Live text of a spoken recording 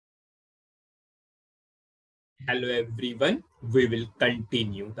Hello everyone, we will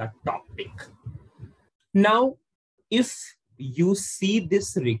continue the topic. Now, if you see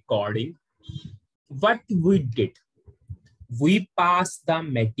this recording, what we did, we passed the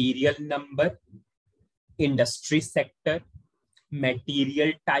material number, industry sector,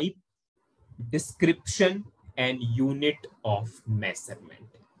 material type, description, and unit of measurement.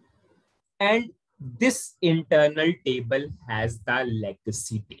 And this internal table has the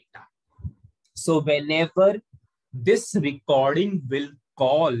legacy data. So whenever this recording will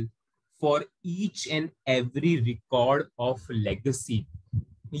call for each and every record of legacy,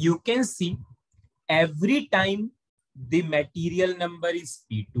 you can see every time the material number is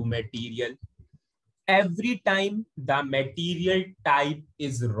P2 material, every time the material type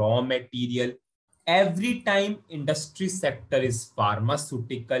is raw material, every time industry sector is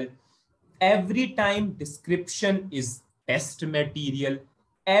pharmaceutical, every time description is test material,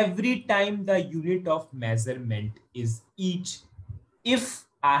 every time the unit of measurement is each. If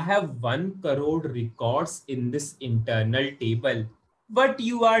I have 1 crore records in this internal table, what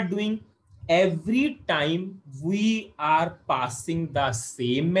you are doing, every time we are passing the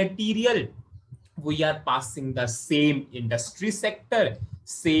same material, we are passing the same industry sector,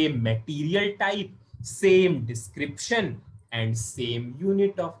 same material type, same description, and same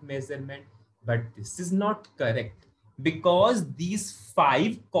unit of measurement. But this is not correct because these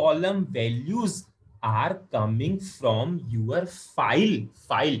 5 column values are coming from your file.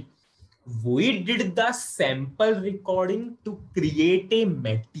 We did the sample recording to create a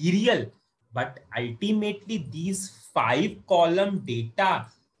material, but ultimately these 5 column data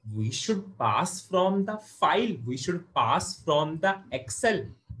we should pass from the file, we should pass from the Excel,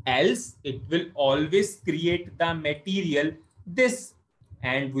 else it will always create the material this,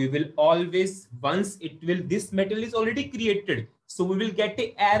 and we will always, once it will, this material is already created, so we will get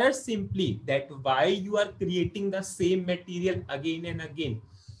an error simply that why you are creating the same material again and again.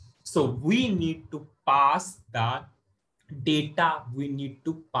 So we need to pass the data, we need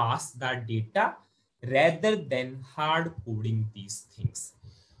to pass the data rather than hard coding these things.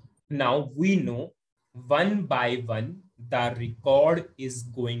 Now we know one by one the record is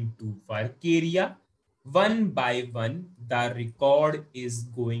going to work area. One by one the record is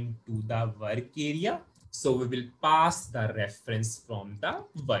going to the work area. So we will pass the reference from the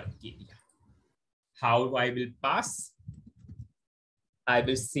work area. How I will pass? I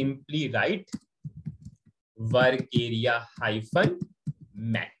will simply write work area hyphen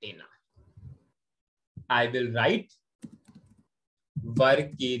Matina. I will write work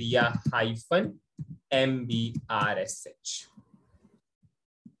area hyphen MBRSH.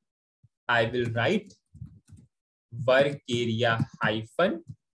 I will write work area hyphen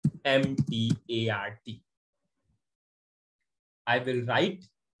MTART. I will write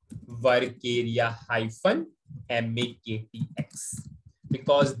work area hyphen MAKTX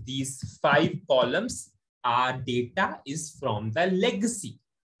because these 5 columns are data is from the legacy.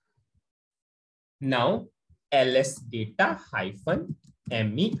 Now ls data hyphen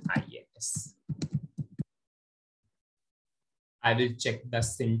MEINS. I will check the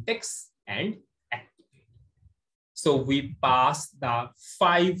syntax and activate. So we pass the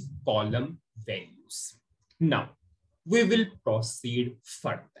 5 column values. Now we will proceed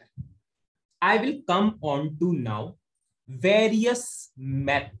further. I will come on to now various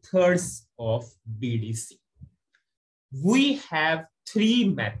methods of BDC. We have 3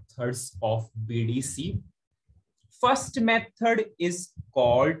 methods of BDC. First method is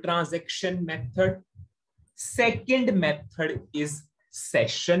call transaction method. Second method is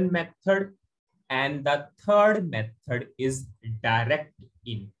session method. And the third method is direct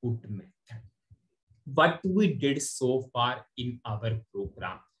input method. What we did so far in our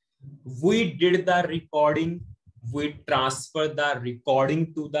program, we did the recording, we transferred the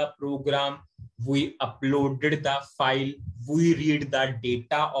recording to the program, we uploaded the file, we read the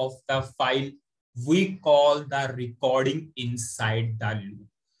data of the file, we call the recording inside the loop.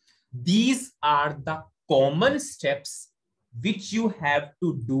 These are the common steps which you have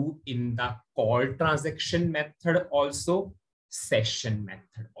to do in the call transaction method also, session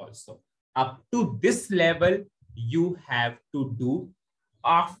method also. Up to this level, you have to do.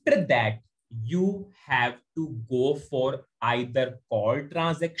 After that, you have to go for either call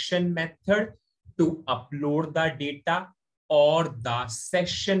transaction method to upload the data or the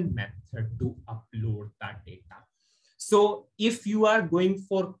session method to upload the data. So if you are going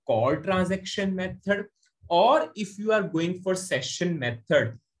for call transaction method or if you are going for session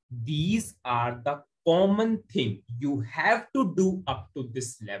method, these are the common thing you have to do up to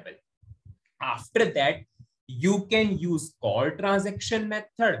this level. After that, you can use call transaction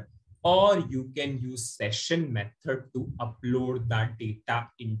method or you can use session method to upload the data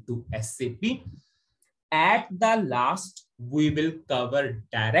into SAP. At the last, we will cover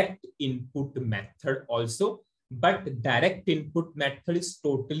direct input method also, but direct input method is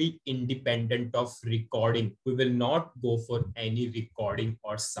totally independent of recording. We will not go for any recording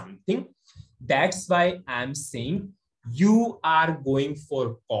or something. That's why I'm saying you are going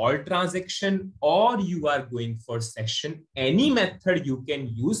for call transaction or you are going for session. Any method you can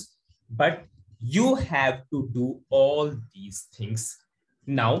use, but you have to do all these things.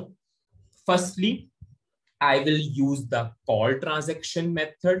 Now, firstly, I will use the call transaction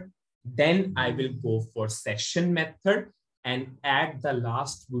method. Then I will go for session method. And at the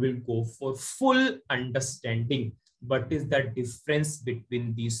last, we will go for full understanding what is the difference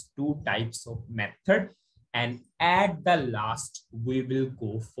between these two types of method. And at the last, we will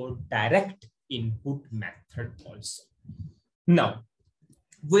go for direct input method also. Now,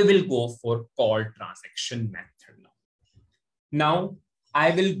 we will go for call transaction method now. Now,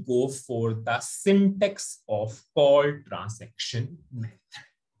 I will go for the syntax of call transaction method.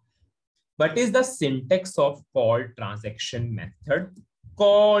 What is the syntax of call transaction method?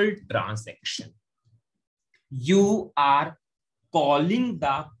 Call transaction. You are calling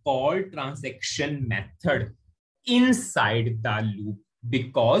the call transaction method inside the loop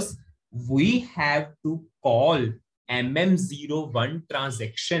because we have to call MM01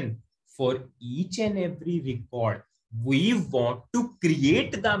 transaction for each and every record. We want to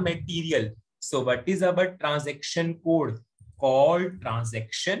create the material. So what is our transaction code? Call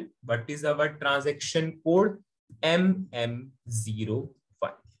transaction. What is our transaction code? MM01.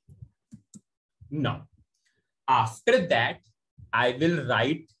 Now, after that, I will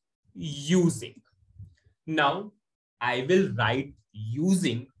write using. Now, I will write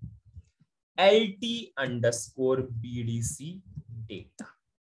using LT underscore BDC data.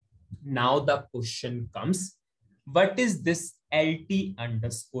 Now the question comes, what is this LT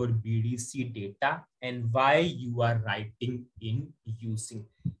underscore BDC data and why you are writing in using?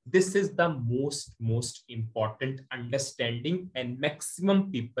 This is the most important understanding and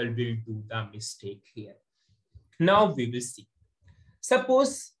maximum people will do the mistake here. Now we will see.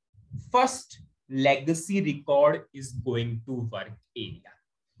 Suppose first legacy record is going to work area.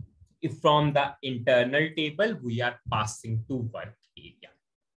 If from the internal table, we are passing to work area.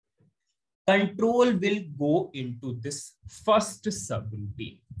 Control will go into this first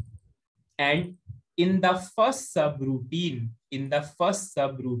subroutine. And in the first subroutine,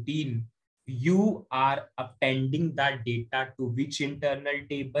 you are appending the data to which internal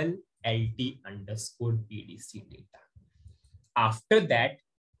table? LT underscore BDC data. After that,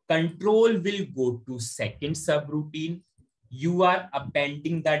 control will go to second subroutine. You are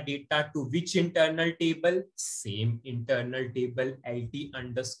appending the data to which internal table? Same internal table, LT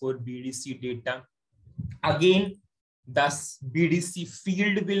underscore BDC data. Again, thus BDC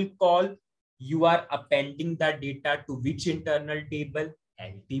field will call. You are appending the data to which internal table?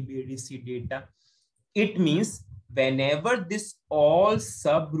 LT BDC data. It means whenever this all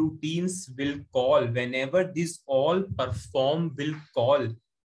subroutines will call, whenever this all perform will call,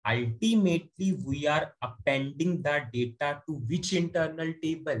 ultimately we are appending the data to which internal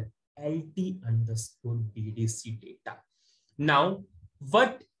table? LT underscore BDC data. Now,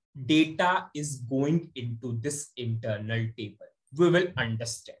 what data is going into this internal table? We will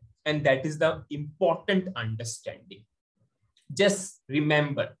understand. And that is the important understanding. Just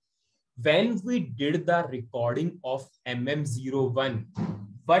remember, when we did the recording of MM01,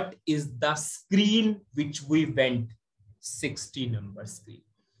 what is the screen which we went? 60 number screen.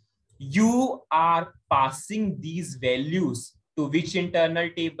 You are passing these values to which internal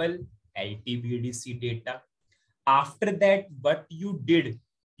table? LTBDC data. After that, what you did?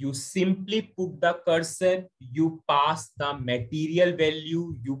 You simply put the cursor, you pass the material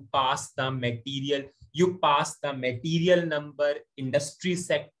value, you pass the material number, industry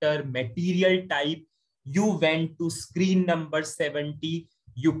sector, material type. You went to screen number 70,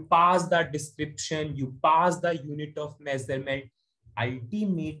 you pass the description, you pass the unit of measurement.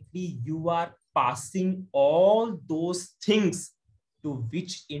 Ultimately, you are passing all those things to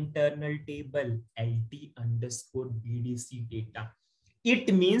which internal table? LT underscore BDC data.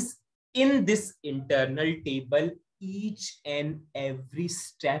 It means in this internal table, each and every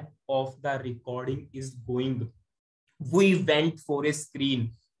step of the recording is going. We went for a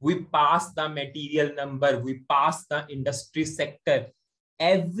screen, we passed the material number, we passed the industry sector.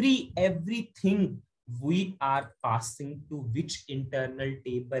 Everything we are passing to which internal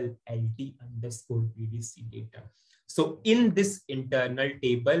table? LT underscore BDC data. So in this internal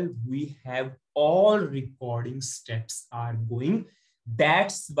table, we have all recording steps are going.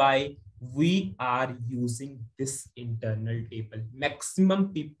 That's why we are using this internal table.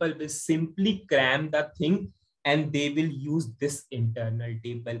 Maximum people will simply cram the thing and they will use this internal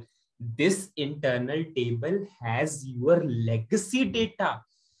table. This internal table has your legacy data.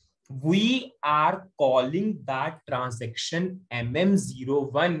 We are calling that transaction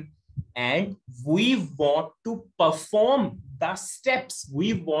MM01 and we want to perform the steps.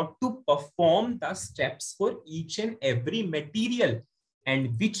 We want to perform the steps for each and every material,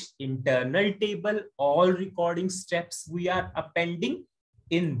 and which internal table all recording steps we are appending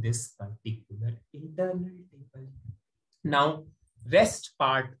in this particular internal table. Now, rest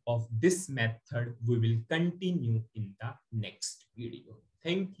part of this method we will continue in the next video.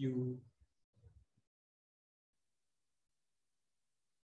 Thank you.